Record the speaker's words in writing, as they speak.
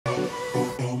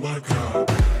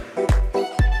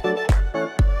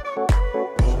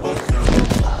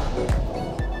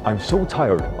I'm so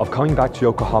tired of coming back to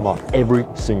Yokohama every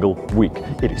single week.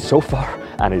 It is so far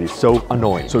and it is so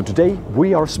annoying. So today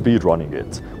we are speedrunning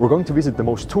it. We're going to visit the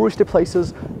most touristy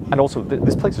places, and also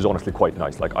this place is honestly quite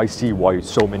nice. Like, I see why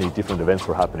so many different events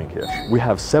are happening here. We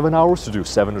have 7 hours to do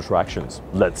 7 attractions.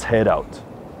 Let's head out.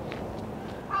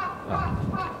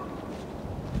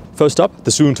 First up, the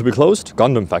soon to be closed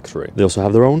Gundam factory. They also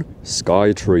have their own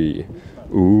Sky Tree.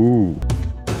 Ooh.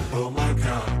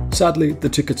 Sadly, the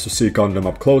tickets to see Gundam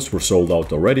up close were sold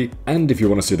out already, and if you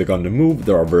want to see the Gundam move,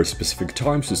 there are very specific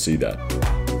times to see that.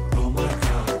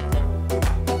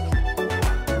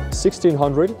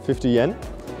 1650 yen,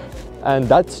 and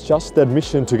that's just the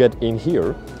admission to get in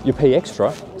here. You pay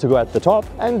extra to go at the top,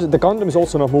 and the Gundam is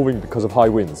also not moving because of high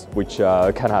winds, which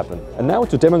can happen. And now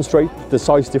to demonstrate the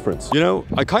size difference. You know,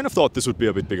 I kind of thought this would be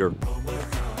a bit bigger.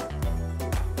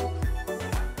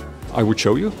 I would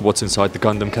show you what's inside the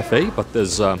Gundam Cafe, but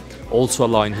there's also a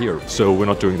line here, so we're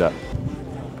not doing that.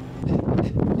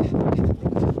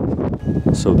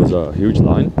 So there's a huge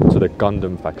line to the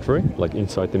Gundam factory, like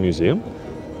inside the museum,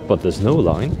 but there's no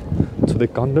line to the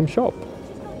Gundam shop.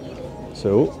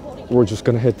 So we're just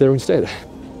gonna head there instead.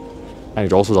 And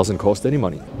it also doesn't cost any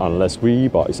money, unless we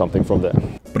buy something from there.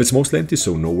 But it's mostly empty,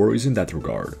 so no worries in that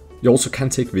regard. You also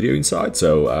can't take video inside,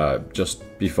 so just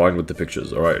be fine with the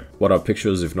pictures, alright? What are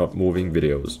pictures if not moving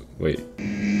videos? Wait.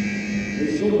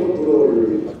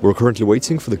 We're currently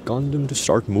waiting for the Gundam to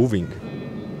start moving.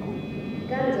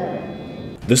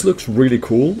 This looks really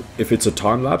cool if it's a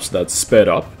time-lapse that's sped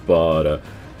up, but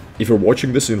if you're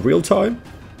watching this in real time,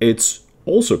 it's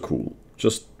also cool,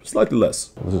 just slightly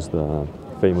less. This is the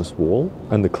famous wall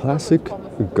and the classic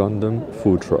Gundam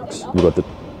food trucks. We got the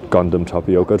Gundam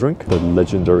tapioca drink, the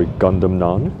legendary Gundam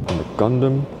naan, and the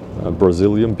Gundam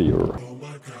Brazilian beer.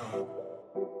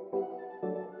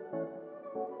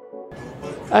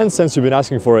 And since you've been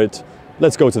asking for it,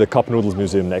 let's go to the Cup Noodles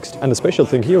Museum next. And the special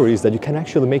thing here is that you can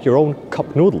actually make your own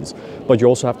cup noodles, but you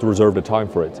also have to reserve the time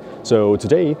for it. So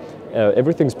today,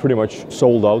 everything's pretty much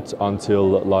sold out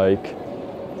until like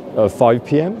 5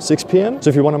 p.m., 6 p.m. So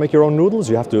if you want to make your own noodles,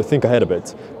 you have to think ahead a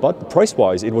bit. But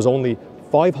price-wise, it was only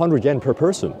 500 yen per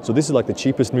person. So this is like the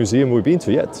cheapest museum we've been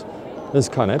to yet. This is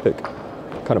kind of epic.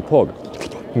 Kind of pog.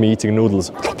 Me eating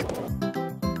noodles.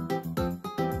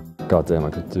 God damn, I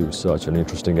could do such an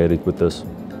interesting edit with this.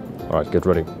 Alright, get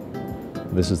ready.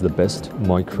 This is the best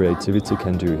my creativity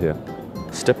can do here.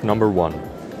 Step number 1.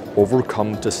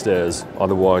 Overcome the stairs,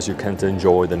 otherwise you can't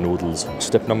enjoy the noodles.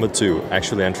 Step number 2.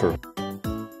 Actually enter.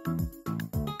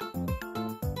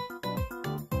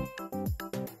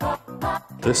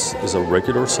 This is a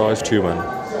regular-sized human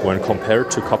when compared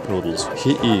to cup noodles.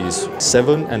 He is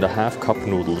 7.5 cup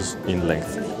noodles in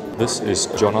length. This is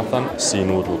Jonathan C.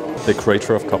 Noodle, the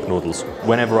creator of cup noodles.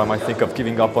 Whenever I might think of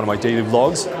giving up on my daily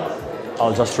vlogs,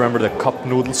 I'll just remember the cup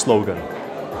noodle slogan.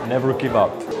 Never give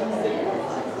up.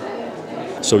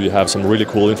 So you have some really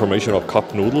cool information about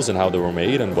cup noodles and how they were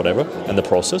made and whatever, and the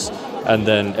process. And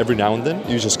then every now and then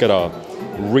you just get a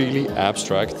really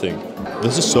abstract thing.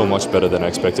 This is so much better than I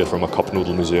expected from a cup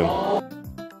noodle museum.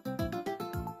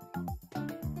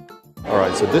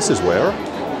 Alright, so this is where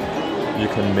you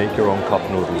can make your own cup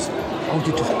noodles. Oh,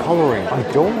 you're just coloring. I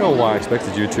don't know why I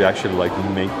expected you to actually like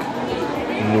make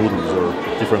noodles or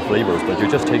different flavors, but you're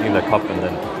just taking the cup and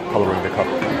then coloring the cup.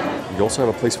 You also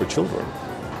have a place for children.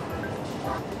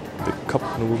 The Cup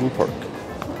Noodle Park.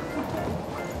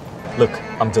 Look,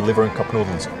 I'm delivering cup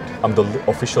noodles. I'm the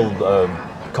official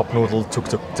cup noodle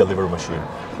tuk-tuk delivery machine.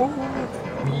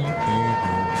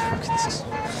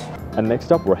 And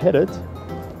next up, we're headed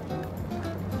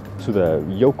to the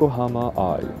Yokohama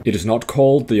Eye. It is not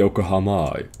called the Yokohama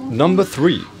Eye. Number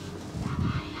 3.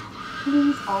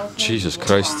 Jesus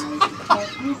Christ.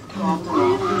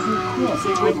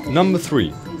 Number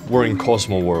 3. We're in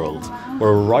Cosmo World.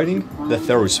 We're riding the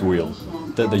Ferris wheel.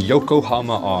 The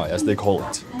Yokohama Eye, as they call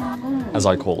it. As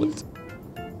I call it.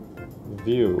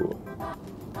 View.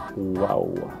 Wow.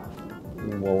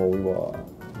 Whoa.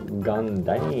 Gun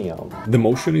damn. The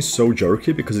motion is so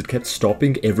jerky because it kept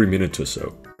stopping every minute or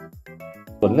so.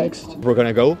 But next, we're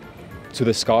gonna go to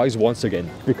the skies once again.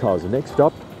 Because next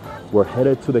up, we're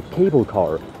headed to the cable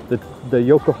car. The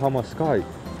Yokohama Sky.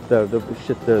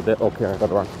 Okay, I got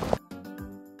it wrong.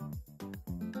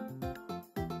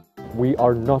 We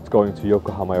are not going to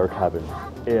Yokohama Air Cabin.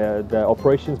 The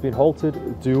operation's been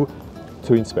halted due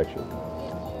to inspection.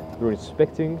 We're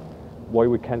inspecting why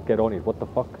we can't get on it. What the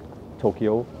fuck?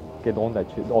 Tokyo, get on that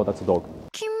shit. Oh, that's a dog.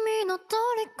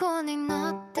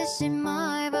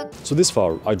 So this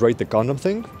far, I'd rate the Gundam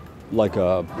thing like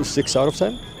a 6 out of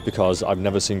 10 because I've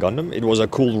never seen Gundam. It was a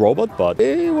cool robot, but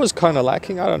it was kind of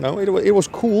lacking. I don't know. It was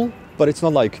cool, but it's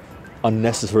not like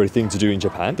unnecessary thing to do in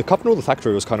Japan. The cup noodle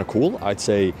factory was kind of cool. I'd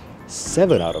say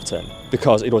 7 out of 10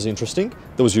 because it was interesting.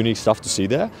 There was unique stuff to see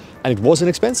there, and it wasn't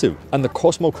expensive. And the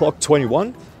Cosmo Clock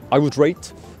 21, I would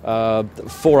rate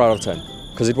 4 out of 10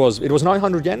 because it was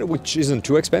 900 yen, which isn't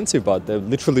too expensive, but there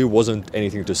literally wasn't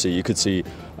anything to see. You could see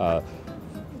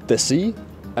the sea,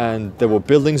 and there were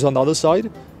buildings on the other side,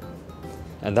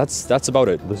 and that's about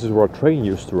it. This is where a train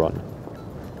used to run,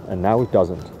 and now it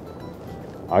doesn't.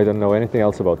 I don't know anything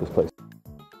else about this place.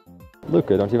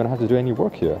 Look, I don't even have to do any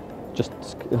work here. Just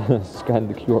scan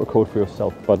the QR code for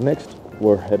yourself. But next,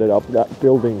 we're headed up that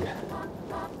building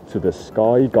to the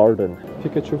Sky Garden.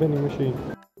 Pikachu vending machine.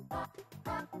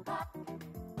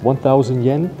 1,000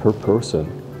 yen per person.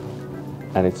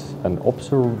 And it's an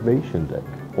observation deck.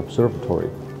 Observatory.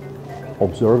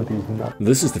 Observe these nuts.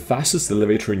 This is the fastest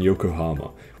elevator in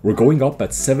Yokohama. We're going up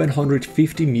at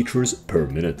 750 meters per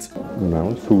minute.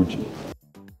 Mount Fuji.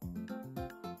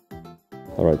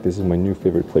 Alright, this is my new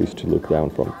favorite place to look down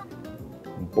from.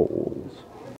 Bowls.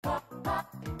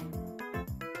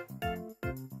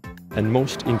 And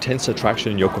most intense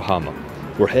attraction in Yokohama.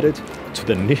 We're headed to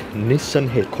the Nissan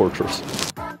headquarters.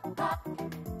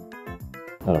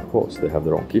 And of course, they have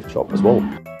their own gift shop as well.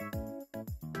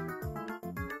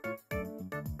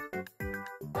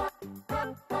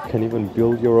 You can even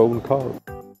build your own car.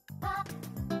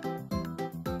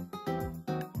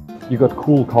 You got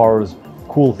cool cars,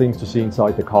 cool things to see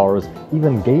inside the cars,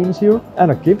 even games here,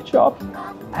 and a gift shop,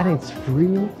 and it's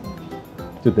free.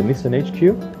 To the Nissan HQ,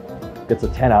 gets a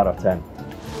 10 out of 10.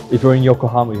 If you're in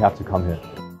Yokohama, you have to come here.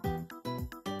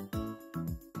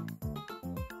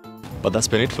 But that's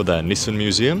been it for the Nissan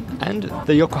Museum and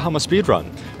the Yokohama Speedrun.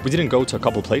 We didn't go to a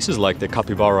couple places like the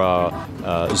Capybara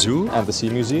Zoo and the Sea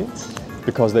Museum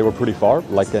because they were pretty far,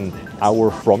 like an hour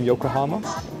from Yokohama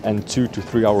and 2 to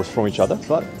 3 hours from each other.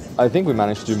 But I think we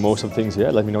managed to do most of the things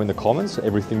here. Let me know in the comments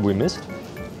everything we missed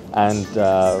and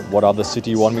what other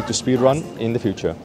city you want me to speedrun in the future.